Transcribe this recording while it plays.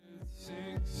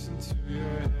into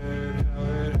your head, how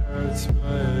it hurts,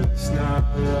 but it's not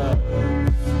love.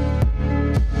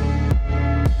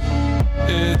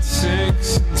 It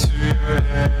sinks into your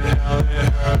head, how it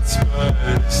hurts, but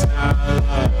it's not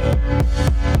love.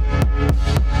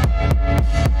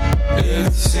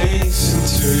 It sinks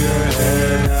into your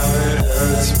head, how it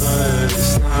hurts, but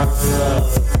it's not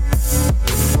love.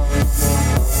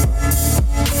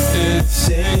 It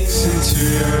sinks into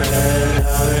your head,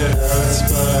 how it hurts,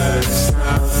 but it's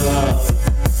not love.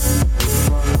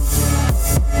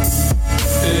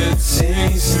 It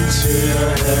sinks into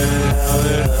your head, how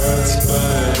it hurts,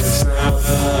 but it's not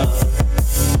love.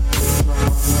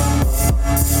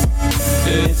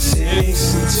 It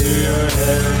sinks into your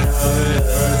head, how it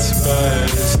hurts,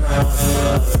 but it's not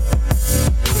love.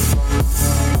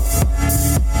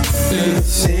 It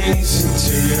sinks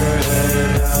into your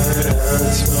head, how it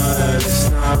hurts, but it's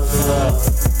not love.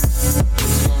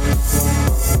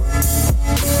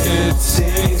 It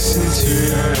sinks into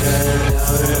your head,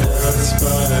 how it hurts,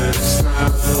 but it's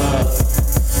not love.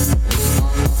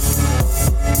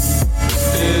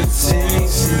 It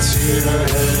sinks into your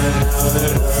head, how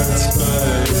it hurts,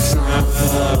 but it's not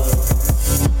love.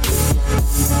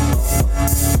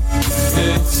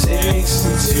 It sinks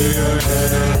into your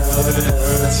head, how it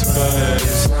hurts, but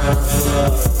it's not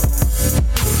love.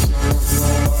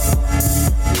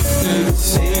 It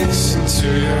sinks into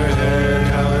your head,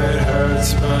 how it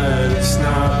hurts, but it's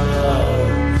not love.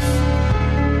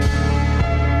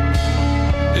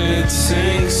 It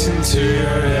sinks into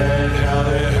your head, how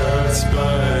it hurts,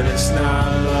 but it's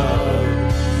not love.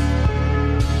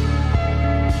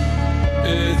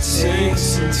 It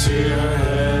sinks into your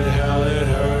head, how it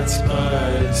hurts,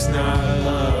 but it's not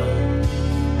love.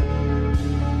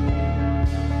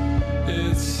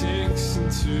 It sinks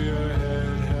into your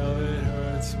head.